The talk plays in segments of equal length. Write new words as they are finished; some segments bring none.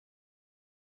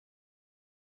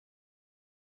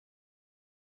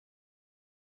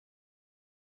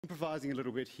improvising a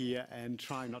little bit here and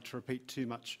trying not to repeat too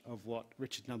much of what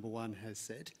Richard number 1 has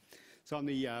said. So I'm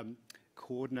the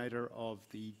coordinator of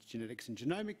the genetics and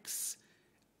genomics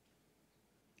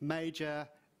major,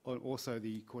 and also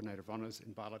the coordinator of honours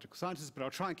in biological sciences, but I'll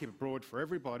try and keep it broad for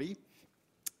everybody.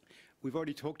 We've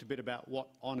already talked a bit about what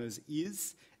honours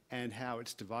is and how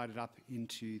it's divided up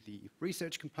into the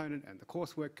research component and the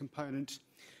coursework component.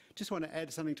 Just want to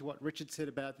add something to what Richard said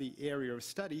about the area of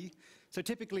study. So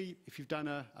typically, if you've done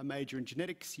a major in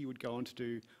genetics, you would go on to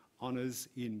do honours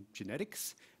in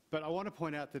genetics. But I want to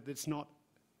point out that it's not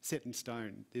set in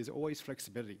stone. There's always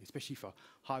flexibility, especially for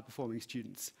high-performing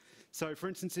students. So, for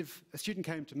instance, if a student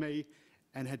came to me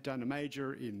and had done a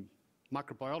major in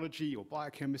microbiology or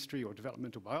biochemistry or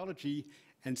developmental biology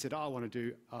and said, I want to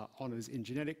do honours in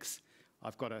genetics,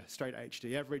 I've got a straight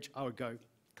HD average, I would go,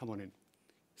 come on in.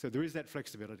 So there is that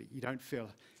flexibility. You don't feel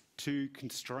too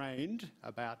constrained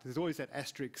about, there's always that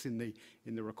asterisk in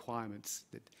the requirements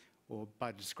that, or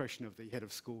by discretion of the head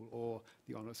of school or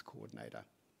the honours coordinator.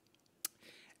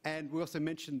 And we also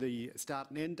mentioned the start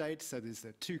and end dates. So there's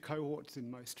the 2 cohorts in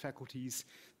most faculties.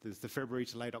 There's the February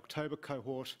to late October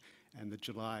cohort and the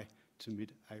July to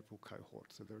mid-April cohort.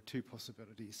 So there are 2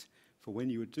 possibilities for when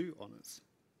you would do honours.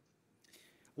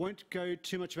 I won't go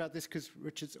too much about this because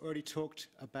Richard's already talked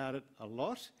about it a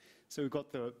lot. So we've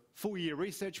got the full year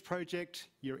research project.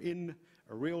 You're in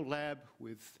a real lab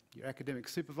with your academic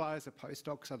supervisor,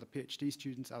 postdocs, other PhD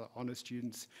students, other honours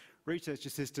students, research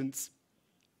assistants.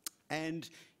 And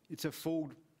it's a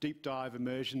full deep dive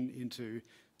immersion into,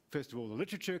 first of all, the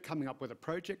literature, coming up with a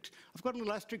project. I've got a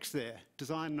little asterisk there,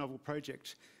 design novel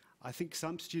project. I think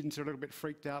some students are a little bit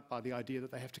freaked out by the idea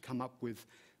that they have to come up with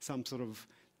some sort of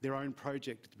their own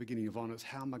project at the beginning of honours.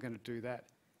 How am I going to do that?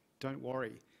 Don't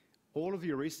worry. All of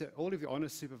your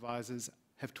honours supervisors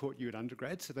have taught you at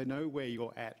undergrad, so they know where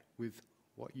you're at with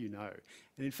what you know.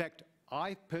 And in fact,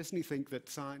 I personally think that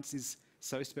science is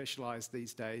so specialised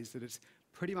these days that it's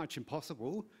pretty much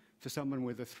impossible for someone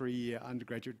with a 3-year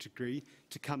undergraduate degree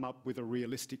to come up with a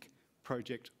realistic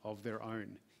project of their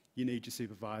own. You need your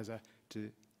supervisor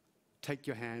to take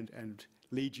your hand and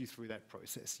lead you through that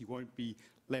process. You won't be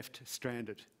left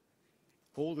stranded.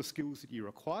 All the skills that you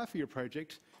require for your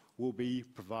project will be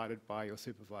provided by your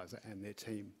supervisor and their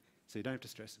team, so you don't have to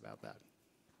stress about that.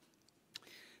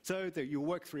 So you'll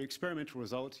work through experimental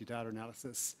results, your data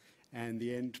analysis, and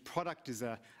the end product is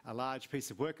a large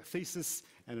piece of work, a thesis,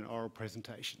 and an oral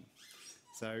presentation.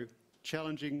 So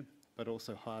challenging, but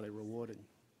also highly rewarding.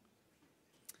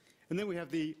 And then we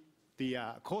have the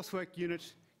coursework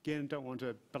unit. Again, don't want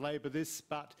to belabour this,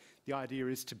 but the idea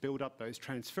is to build up those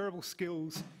transferable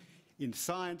skills in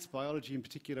science, biology in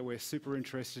particular. We're super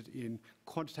interested in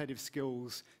quantitative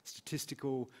skills,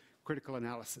 statistical, critical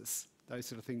analysis, those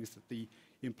sort of things that the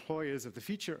employers of the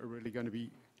future are really going to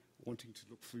be wanting to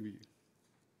look through you.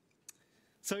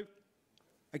 So,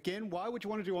 again, why would you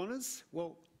want to do honours?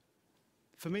 Well,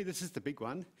 for me, this is the big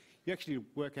one. You actually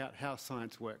work out how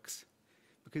science works.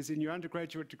 Because in your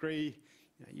undergraduate degree,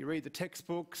 you read the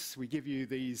textbooks, we give you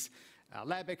these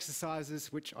lab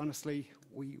exercises, which honestly,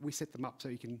 we set them up so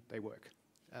they work.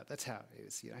 That's how it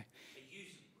is, you know.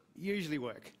 They usually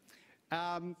work.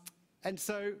 And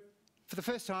so, for the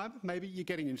first time, maybe you're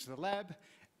getting into the lab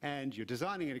and you're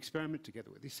designing an experiment together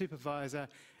with your supervisor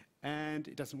and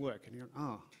it doesn't work. And you're going,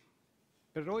 oh,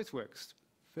 but it always works.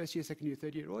 First year, second year,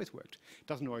 third year, it always worked. It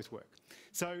doesn't always work.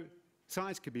 So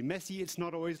science can be messy, it's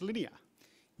not always linear.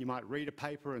 You might read a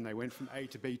paper and they went from A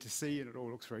to B to C and it all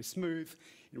looks very smooth.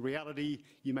 In reality,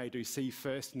 you may do C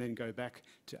first and then go back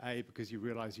to A because you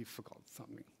realise you've forgotten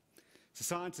something. So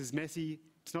science is messy,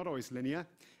 it's not always linear,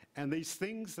 and these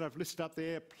things that I've listed up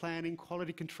there, planning,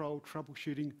 quality control,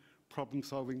 troubleshooting, problem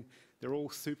solving, they're all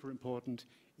super important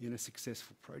in a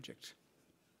successful project.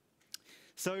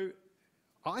 So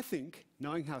I think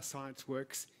knowing how science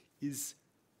works is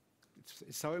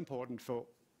so important for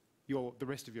the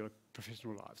rest of your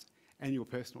professional lives and your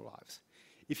personal lives.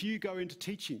 If you go into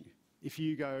teaching, if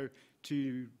you go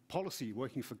to policy,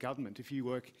 working for government, if you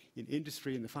work in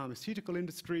industry, in the pharmaceutical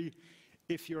industry,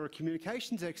 if you're a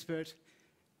communications expert,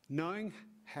 knowing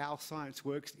how science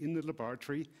works in the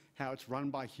laboratory, how it's run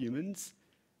by humans,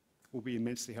 will be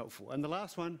immensely helpful. And the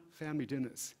last one, family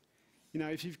dinners. You know,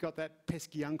 if you've got that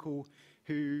pesky uncle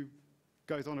who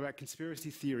goes on about conspiracy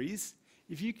theories,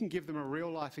 if you can give them a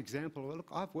real-life example, look,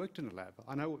 I've worked in a lab.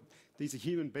 I know these are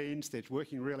human beings, they're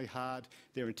working really hard,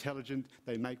 they're intelligent,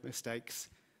 they make mistakes,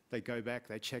 they go back,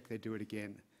 they check, they do it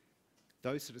again.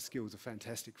 Those sort of skills are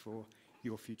fantastic for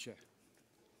your future.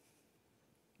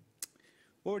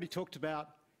 Already talked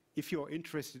about, if you're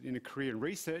interested in a career in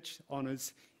research,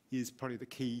 honours is probably the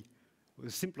key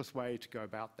was the simplest way to go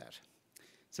about that.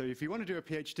 So if you want to do a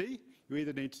PhD, you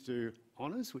either need to do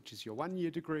honours, which is your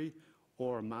 1-year degree,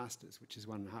 or a master's, which is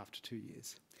 1.5 to 2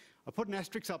 years. I put an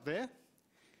asterisk up there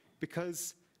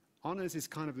because honours is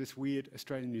kind of this weird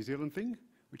Australian-New Zealand thing,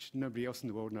 which nobody else in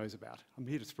the world knows about. I'm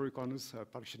here to spruik honours, so I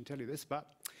probably shouldn't tell you this,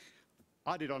 but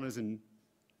I did honours in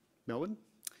Melbourne.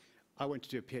 I went to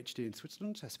do a PhD in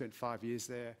Switzerland. I spent 5 years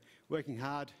there, working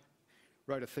hard,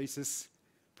 wrote a thesis,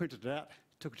 printed it out,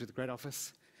 took it to the grad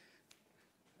office,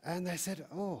 and they said,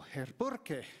 "Oh, Herr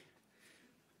Burke,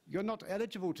 you're not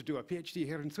eligible to do a PhD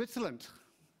here in Switzerland."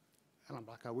 And I'm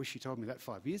like, I wish you told me that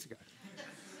 5 years ago.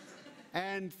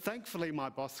 And thankfully, my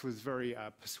boss was a very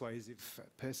persuasive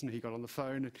person. He got on the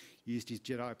phone and used his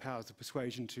Jedi powers of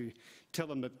persuasion to tell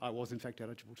them that I was, in fact,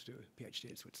 eligible to do a PhD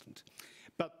in Switzerland.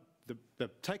 But the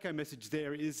take-home message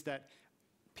there is that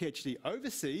PhD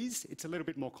overseas, it's a little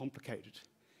bit more complicated.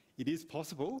 It is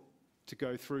possible to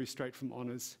go through straight from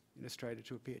honours in Australia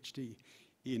to a PhD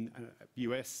in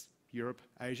US, Europe,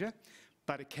 Asia,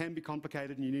 but it can be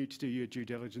complicated and you need to do your due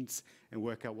diligence and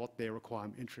work out what their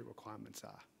entry requirements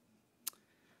are.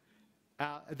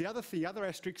 The other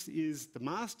asterisk is the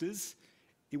master's.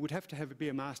 It would have to be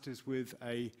a master's with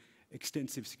an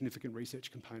extensive, significant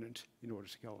research component in order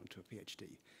to go on to a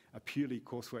PhD. A purely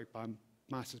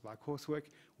master's by coursework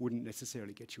wouldn't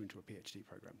necessarily get you into a PhD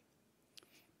program.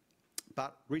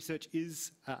 But research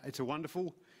is, it's a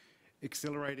wonderful,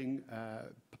 accelerating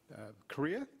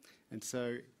career. And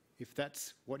so if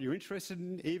that's what you're interested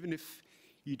in, even if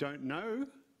you don't know,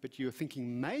 but you're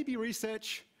thinking maybe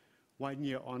research,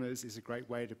 1-year honours is a great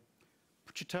way to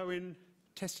put your toe in,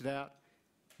 test it out.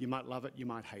 You might love it, you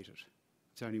might hate it.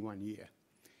 It's only 1 year.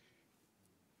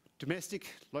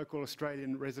 Domestic, local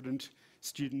Australian resident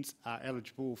students are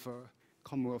eligible for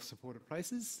Commonwealth supported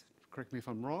places, correct me if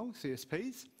I'm wrong,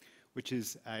 CSPs, which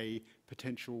is a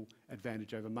potential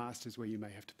advantage over masters where you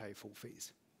may have to pay full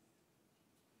fees.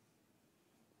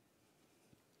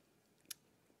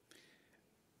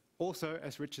 Also,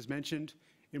 as Rich has mentioned,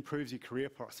 improves your career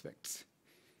prospects.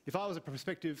 If I was a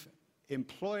prospective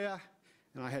employer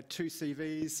and I had 2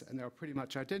 CVs and they were pretty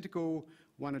much identical,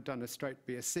 one had done a straight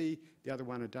BSc, the other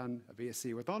one had done a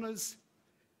BSc with honours,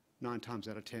 9 times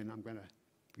out of 10 I'm going to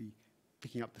be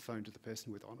picking up the phone to the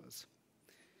person with honours.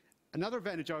 Another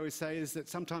advantage I always say is that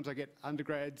sometimes I get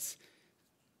undergrads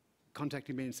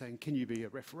contacting me and saying, "Can you be a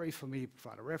referee for me,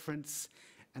 provide a reference?"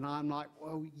 And I'm like,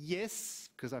 well, yes,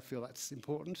 because I feel that's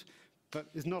important,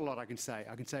 but there's not a lot I can say.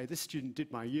 I can say this student did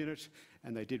my unit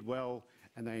and they did well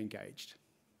and they engaged.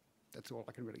 That's all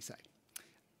I can really say.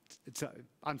 It's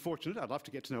unfortunate. I'd love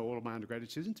to get to know all of my undergraduate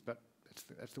students, but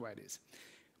that's the way it is.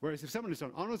 Whereas if someone has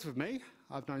done honours with me,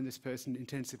 I've known this person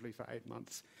intensively for 8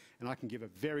 months and I can give a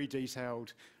very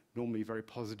detailed, normally very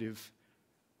positive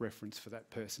reference for that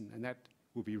person, and that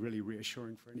will be really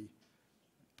reassuring for any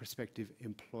prospective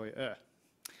employer.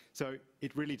 So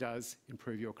it really does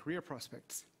improve your career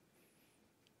prospects.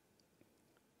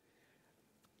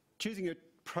 Choosing a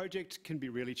project can be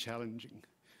really challenging.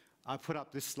 I put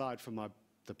up this slide for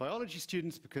the biology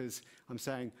students because I'm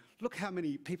saying, look how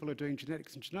many people are doing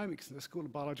genetics and genomics in the School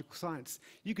of Biological Science.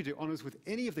 You could do honours with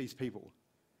any of these people,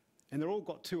 and they've all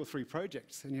got 2 or 3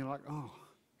 projects, and you're like, oh,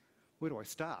 where do I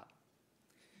start?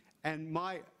 And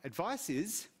my advice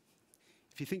is,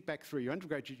 if you think back through your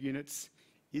undergraduate units,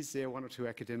 is there 1 or 2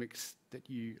 academics that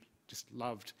you just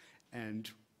loved and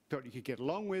felt you could get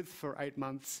along with for 8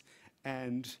 months,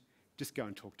 and just go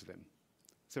and talk to them.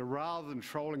 So rather than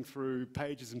trolling through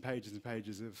pages and pages and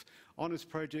pages of honours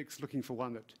projects looking for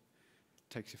one that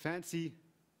takes your fancy,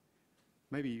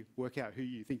 maybe work out who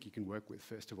you think you can work with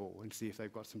first of all and see if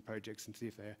they've got some projects and see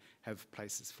if they have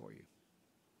places for you.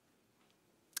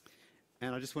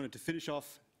 And I just wanted to finish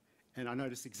off, and I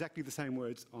noticed exactly the same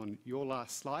words on your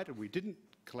last slide, and we didn't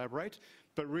collaborate,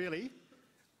 but really,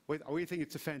 we think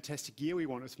it's a fantastic year. We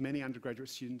want as many undergraduate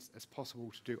students as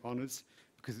possible to do honours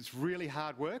because it's really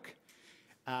hard work.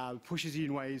 Pushes you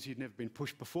in ways you'd never been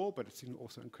pushed before, but it's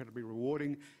also incredibly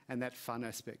rewarding, and that fun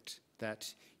aspect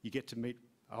that you get to meet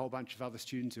a whole bunch of other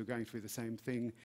students who are going through the same thing